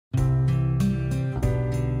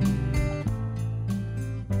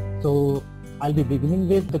So I'll be beginning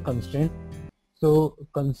with the constraint. So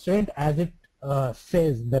constraint, as it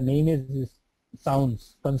says, the name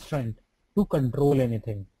sounds constraint, to control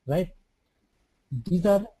anything, right? These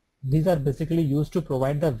are basically used to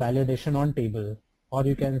provide the validation on table, or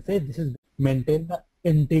you can say this is maintain the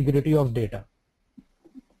integrity of data.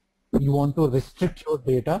 You want to restrict your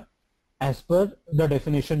data as per the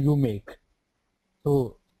definition you make.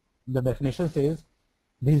 So the definition says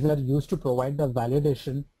these are used to provide the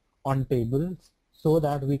validation on tables so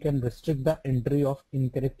that we can restrict the entry of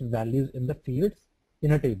incorrect values in the fields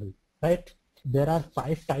in a table, right? There are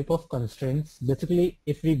 5 types of constraints. Basically,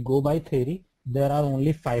 if we go by theory, there are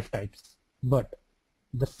only 5 types, but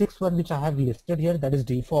the 6th one which I have listed here, that is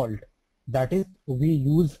default. That is, we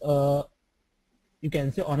use you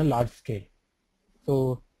can say on a large scale.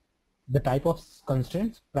 So the type of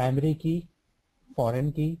constraints: primary key,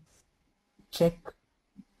 foreign key, check,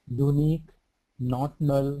 unique, not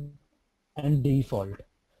null, and default.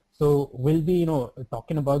 So we'll be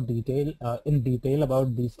talking about in detail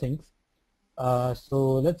about these things.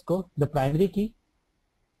 So let's go. The primary key.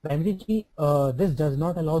 This does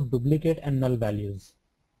not allow duplicate and null values.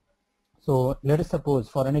 So let us suppose,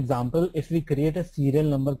 for an example, if we create a serial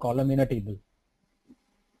number column in a table,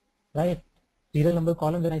 right? Serial number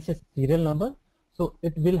column, when I say serial number, so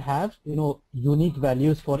it will have unique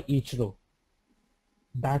values for each row.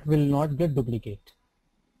 That will not get duplicate,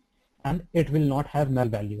 and it will not have null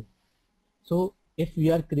value. So if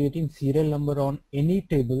we are creating serial number on any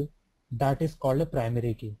table, that is called a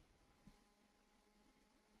primary key.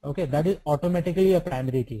 Okay, that is automatically a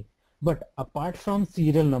primary key. But apart from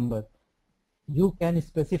serial number, you can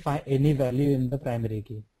specify any value in the primary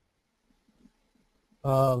key.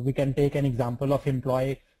 We can take an example of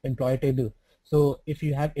employee table. So if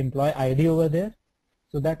you have employee ID over there,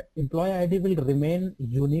 so that employee ID will remain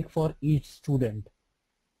unique for each student.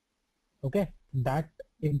 Okay, that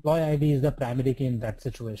employee ID is the primary key in that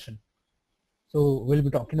situation. So we'll be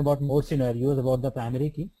talking about more scenarios about the primary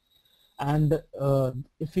key. And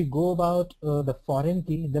if we go about the foreign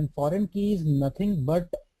key, then foreign key is nothing but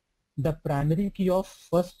the primary key of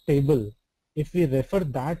first table. If we refer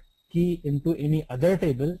that key into any other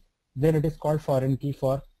table, then it is called foreign key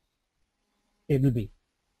for table B.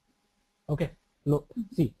 Okay, look,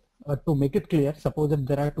 see, to make it clear, suppose that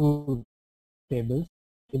there are 2 tables,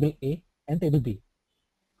 table A and table B,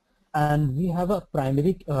 and we have a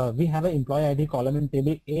we have an employee ID column in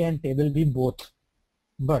table A and table B both,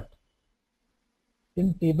 but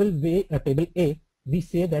in table A, we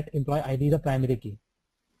say that employee ID is a primary key.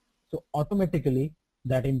 So automatically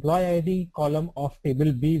that employee ID column of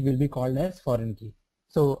table B will be called as foreign key.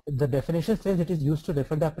 So the definition says it is used to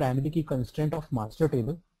refer the primary key constraint of master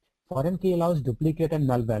table. Foreign key allows duplicate and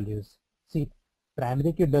null values. See,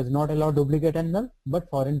 primary key does not allow duplicate and null, but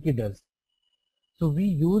foreign key does. So we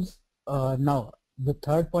use now the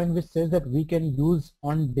third point, which says that we can use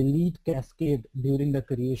on delete cascade during the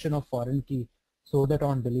creation of foreign key, so that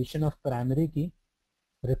on deletion of primary key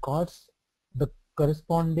records, the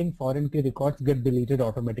corresponding foreign key records get deleted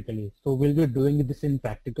automatically. So we'll be doing this in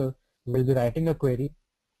practical. We'll be writing a query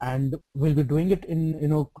and we'll be doing it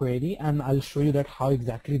in query, and I'll show you that how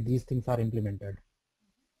exactly these things are implemented.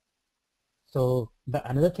 So the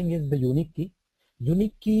another thing is the unique key.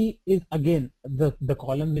 Unique key is again the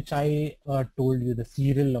column which I told you, the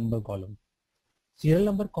serial number column. Serial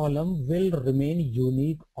number column will remain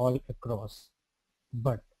unique all across.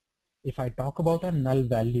 But if I talk about a null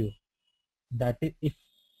value, that is, if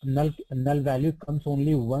null value comes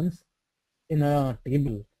only once in a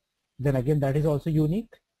table, then again that is also unique.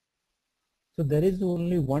 So there is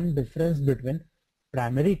only one difference between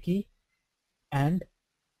primary key and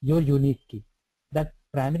your unique key. That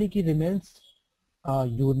primary key remains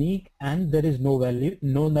unique and there is no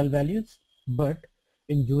null values, but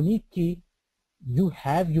in unique key you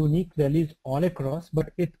have unique values all across,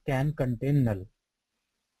 but it can contain null.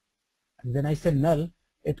 And when I say null,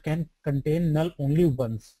 it can contain null only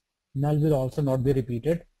once. Null will also not be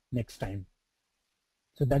repeated next time.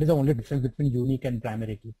 So that is the only difference between unique and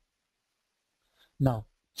primary key. Now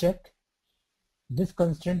check. This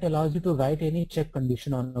constraint allows you to write any check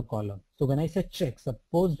condition on a column. So when I say check,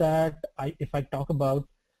 suppose that if I talk about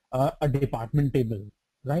a department table,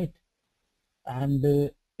 right? And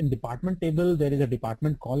in department table there is a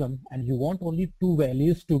department column, and you want only 2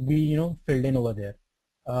 values to be filled in over there.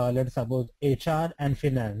 Let's suppose HR and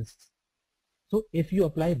finance. So if you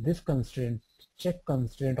apply this constraint, check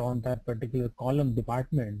constraint on that particular column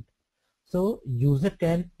department, so user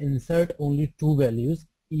can insert only 2 values,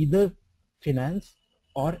 either finance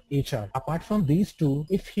or HR. Apart from these 2,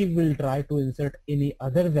 if he will try to insert any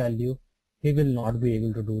other value, he will not be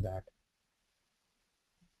able to do that.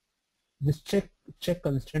 This check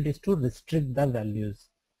constraint is to restrict the values.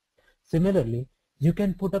 Similarly, you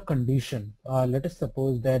can put a condition. Let us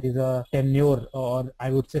suppose there is a tenure, or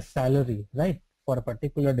I would say salary, right? For a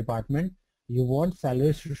particular department, you want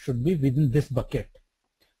salary should be within this bucket.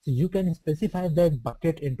 So you can specify that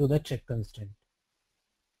bucket into the check constraint.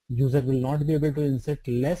 User will not be able to insert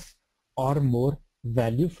less or more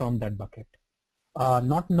value from that bucket.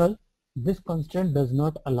 Not null. This constraint does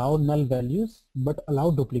not allow null values but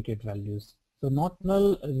allow duplicate values. So not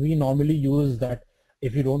null, we normally use that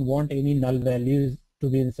if you don't want any null values to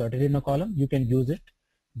be inserted in a column, you can use it.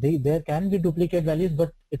 There can be duplicate values,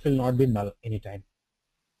 but it will not be null anytime.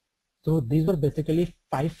 So these were basically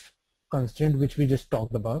 5 constraints which we just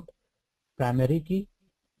talked about: primary key,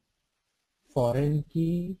 foreign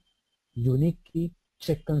key, unique key,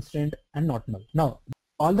 check constraint, and not null. Now,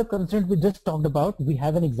 all the constraints we just talked about, we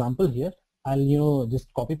have an example here. I'll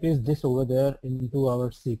just copy paste this over there into our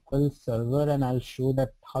SQL server, and I'll show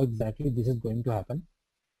that how exactly this is going to happen.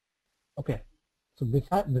 Okay, so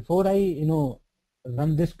before I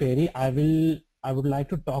run this query, I would like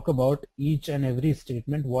to talk about each and every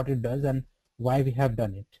statement, what it does and why we have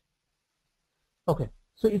done it. Okay,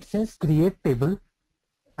 so it says create table,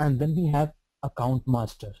 and then we have account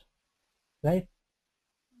master, right?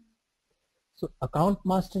 So account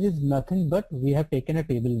master is nothing but we have taken a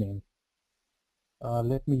table name.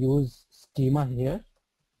 Let me use schema here,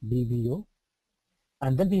 DBO,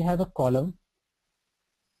 and then we have a column.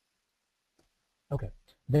 Okay,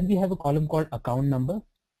 then we have a column called account number.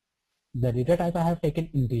 The data type I have taken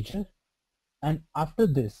integer, and after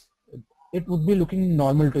this it would be looking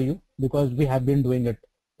normal to you because we have been doing it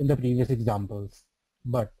in the previous examples.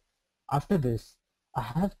 But after this I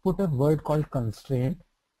have put a word called constraint,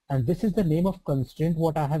 and this is the name of constraint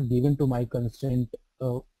what I have given to my constraint,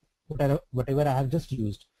 whatever I have just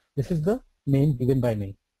used. This is the name given by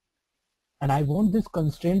me, and I want this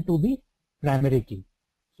constraint to be primary key.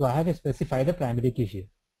 So I have specified a primary key here.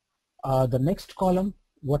 The next column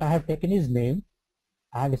what I have taken is name.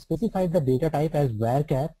 I have specified the data type as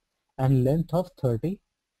varchar and length of 30,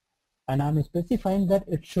 and I'm specifying that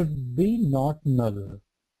it should be not null.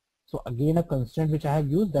 So again a constraint which I have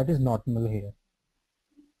used, that is not null here.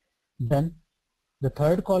 Then the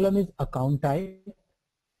third column is account type.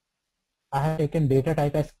 I have taken data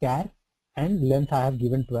type as char and length I have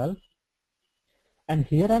given 12. And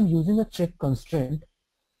here I'm using a check constraint.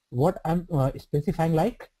 What I'm specifying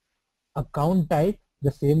like account type,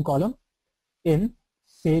 the same column, in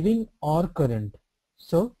saving or current.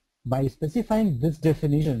 So by specifying this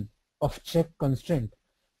definition of check constraint,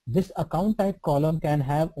 this account type column can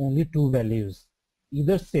have only 2 values,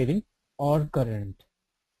 either saving or current.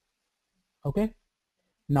 Okay.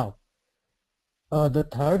 Now the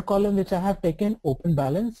third column which I have taken open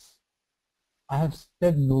balance, I have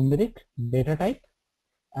said numeric data type,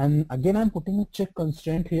 and again I'm putting a check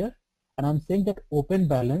constraint here, and I'm saying that open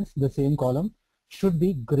balance, the same column, should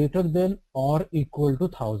be greater than or equal to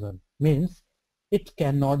 1000. Means it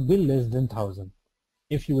cannot be less than 1000.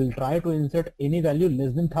 If you will try to insert any value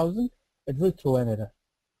less than 1000, it will throw an error.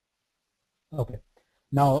 Okay.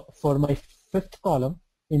 Now for my fifth column,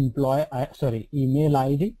 email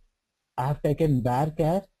ID, I have taken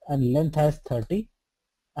varchar and length as 30,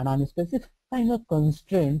 and I'm specifying a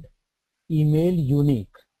constraint email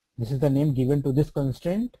unique. This is the name given to this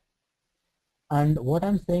constraint, and what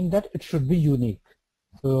I'm saying that it should be unique.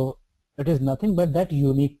 So it is nothing but that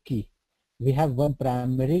unique key. We have one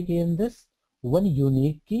primary key in this, one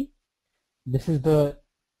unique key. This is the,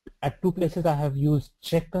 at 2 places I have used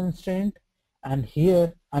check constraint, and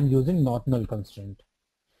here I'm using not null constraint.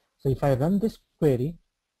 So if I run this query,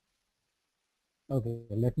 okay,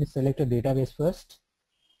 let me select a database first.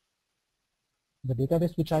 The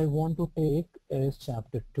database which I want to take is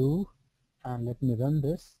chapter 2, and let me run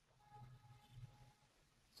this.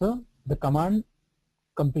 So the command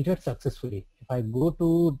completed successfully. If I go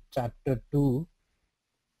to chapter 2,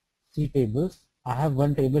 see tables, I have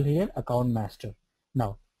one table here, account master.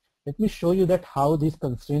 Now let me show you that how these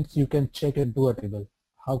constraints you can check into a table.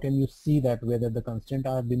 How can you see that whether the constraint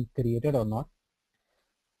have been created or not?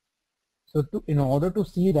 So in order to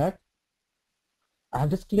see that, I have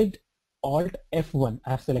just clicked Alt F1.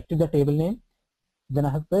 I have selected the table name, then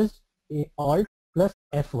I have pressed Alt plus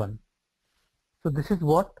F1. So this is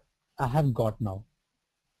what I have got now.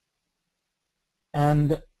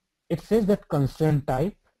 And it says that constraint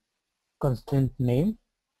type, constraint name,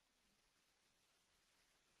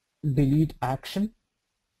 delete action.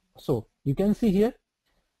 So you can see here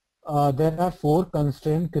there are 4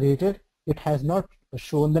 constraints created. It has not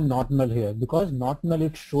shown the not null here, because not null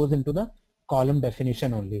it shows into the column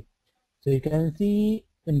definition only. So you can see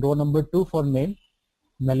in row number 2 for name,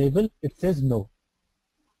 nullable, it says no.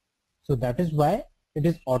 So that is why it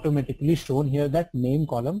is automatically shown here that name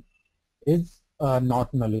column is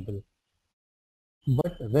not nullable.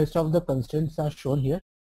 But rest of the constraints are shown here.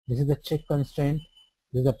 This is the check constraint,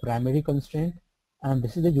 this is the primary constraint, and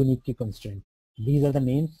this is the unique key constraint. These are the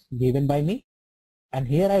names given by me. And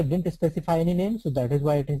here I didn't specify any name, so that is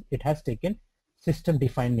why it has taken system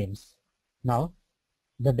defined names. Now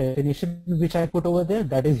the definition which I put over there,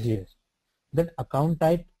 that is here, that account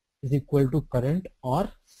type is equal to current or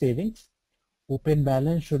savings. Open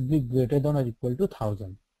balance should be greater than or equal to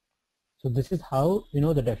 1000. So this is how,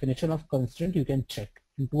 the definition of constraint you can check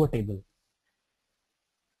into a table.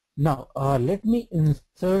 Now let me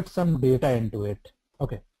insert some data into it.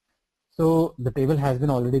 Okay, so the table has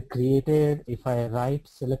been already created. If I write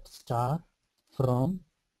select star from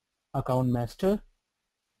account master,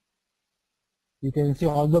 you can see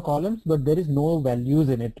all the columns, but there is no values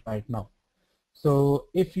in it right now. So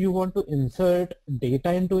if you want to insert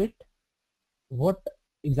data into it, what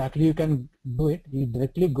exactly you can do it, you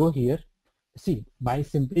directly go here. See, by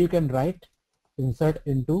simply you can write insert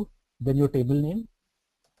into, then your table name,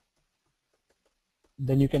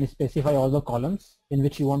 then you can specify all the columns in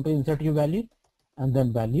which you want to insert your value, and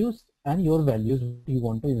then values and your values you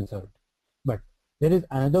want to insert. But there is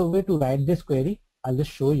another way to write this query. I'll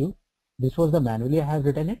just show you. This was the manually I have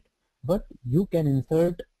written it, but you can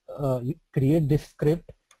insert, you create this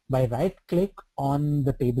script by right click on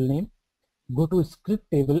the table name, go to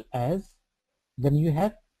script table as, then you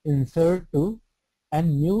have insert to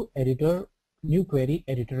and new query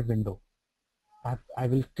editor window. I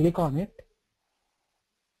will click on it.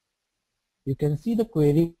 You can see the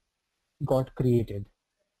query got created.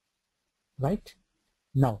 Right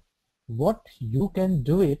now, what you can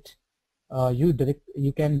do it, you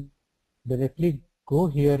can directly go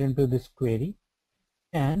here into this query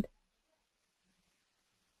and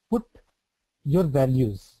put your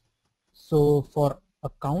values. So for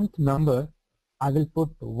account number, I will put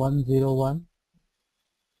 101.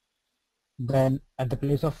 Then at the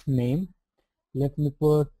place of name, let me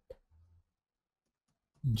put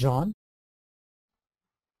John.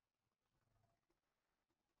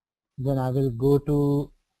 Then I will go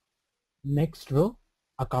to next row,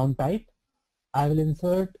 account type. I will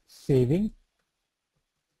insert saving.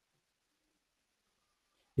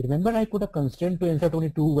 Remember, I put a constraint to insert only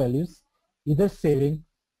two values, either saving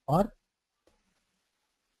or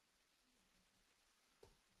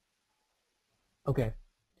okay.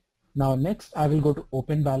 Now next I will go to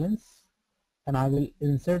open balance and I will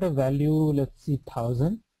insert a value, let's see,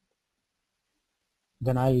 1000.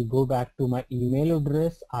 Then I'll go back to my email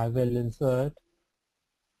address. I will insert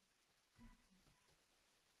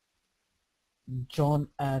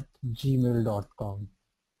john@gmail.com.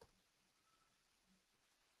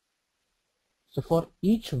 So for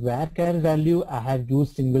each varchar value, I have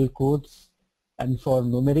used single quotes, and for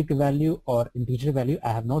numeric value or integer value,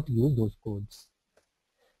 I have not used those codes.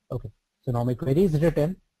 Okay, so now my query is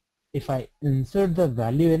written. If I insert the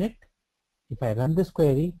value in it, if I run this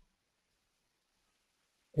query,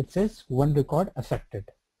 it says one record affected.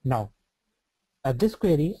 Now, at this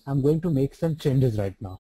query, I'm going to make some changes right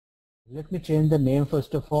now. Let me change the name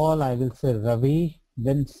first of all. I will say Ravi.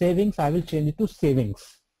 Then savings, I will change it to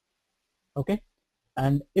savings. Okay,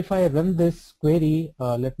 and if I run this query,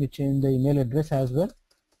 let me change the email address as well.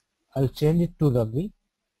 I'll change it to Ravi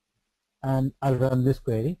and I'll run this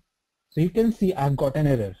query. So you can see I've got an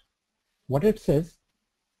error. What it says,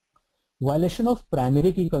 violation of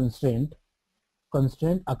primary key constraint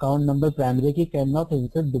account number primary key cannot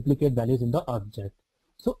insert duplicate values in the object.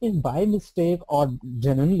 So if by mistake or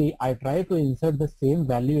genuinely I try to insert the same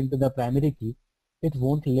value into the primary key, it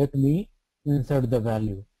won't let me insert the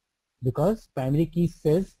value, because primary key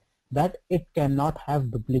says that it cannot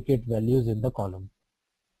have duplicate values in the column,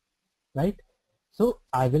 right? So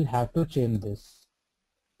I will have to change this.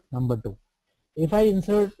 Number 2, if I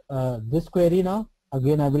insert this query now,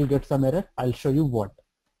 again I will get some error. I'll show you what.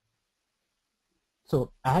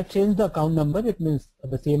 So I have changed the account number. It means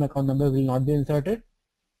the same account number will not be inserted.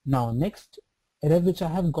 Now next error which I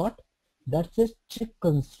have got, that says check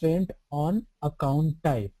constraint on account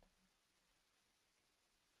type.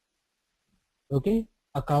 Okay,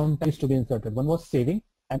 account is to be inserted. One was saving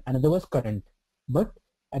and another was current, but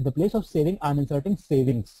at the place of saving I'm inserting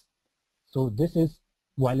savings. So this is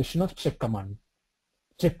violation of check command,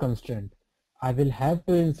 check constraint. I will have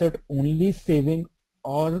to insert only saving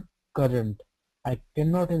or current. I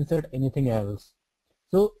cannot insert anything else.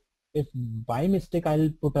 So if by mistake I'll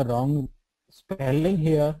put a wrong spelling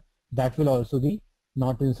here, that will also be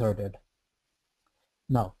not inserted.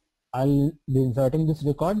 Now I'll be inserting this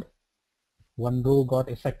record. One row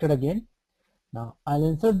got affected again. Now I'll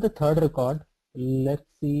insert the third record. Let's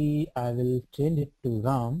see, I will change it to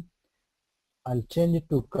Ram. I'll change it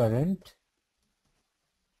to current.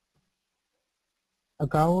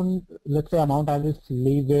 Account, let's say amount, I will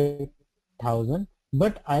leave it 1000,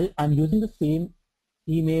 but I'm using the same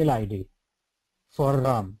email ID for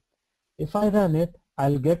Ram. If I run it,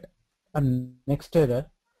 I'll get a next error.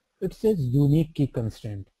 It says unique key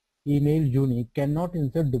constraint. Email unique, cannot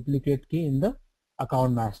insert duplicate key in the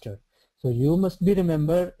account master. So you must be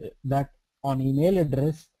remember that on email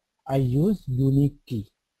address, I use unique key.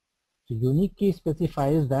 So unique key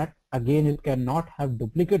specifies that again it cannot have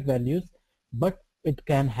duplicate values, but it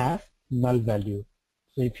can have null value.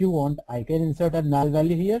 So if you want, I can insert a null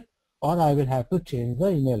value here, or I will have to change the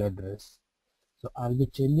email address. So I'll be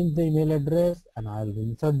changing the email address and I'll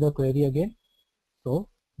insert the query again. So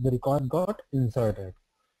the record got inserted.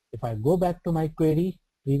 If I go back to my query,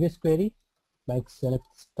 previous query, like select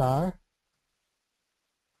star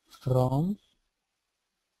from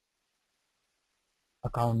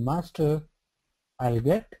account master, I'll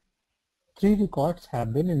get 3 records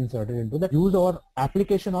have been inserted into the use or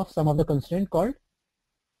application of some of the constraint called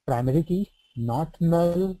primary key, not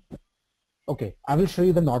null. Okay, I will show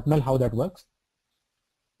you the not null, how that works.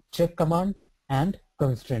 Check command and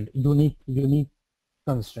constraint, unique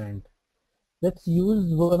constraint. Let's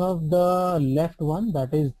use one of the left one,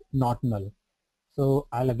 that is not null. So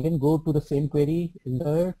I'll again go to the same query,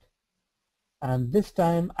 insert, and this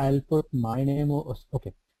time I'll put my name.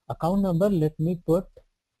 Okay, account number, let me put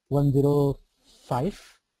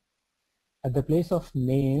 105. At the place of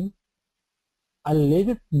name, I'll leave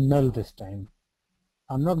it null this time.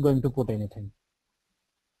 I'm not going to put anything.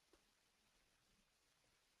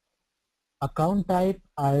 Account type,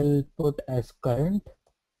 I'll put as current.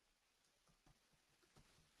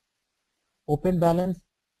 Open balance,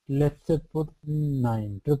 let's say put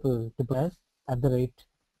 9 triple as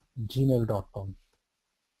 @gmail.com.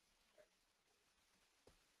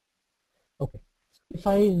 Okay, if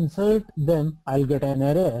I insert them, I'll get an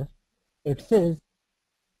error. It says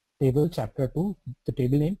table chapter 2, the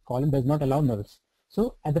table name column does not allow nulls.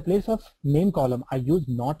 So at the place of name column, I use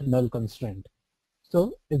not null constraint.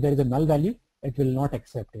 So if there is a null value, it will not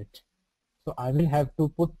accept it. So I will have to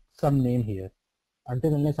put some name here.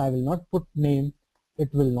 Until unless I will not put name,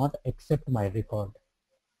 it will not accept my record.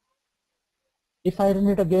 If I run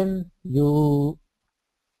it again, you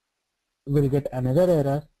will get another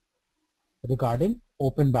error regarding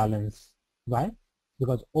open balance. Why?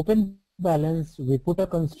 Because open balance, we put a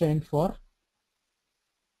constraint for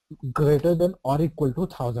greater than or equal to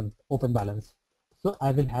 1000 open balance. So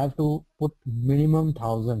I will have to put minimum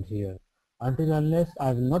 1000 here. Until unless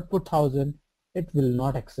I will not put 1000, it will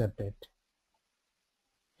not accept it.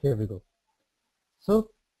 Here we go. So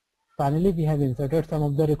finally we have inserted some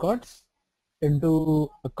of the records into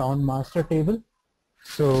account master table.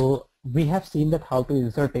 So we have seen that how to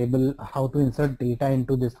insert table, how to insert data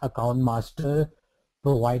into this account master,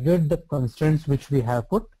 provided the constraints which we have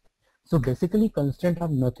put. So basically constraints have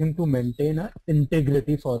nothing to maintain an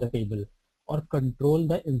integrity for the table or control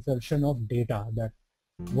the insertion of data, that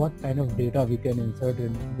what kind of data we can insert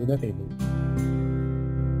into the table.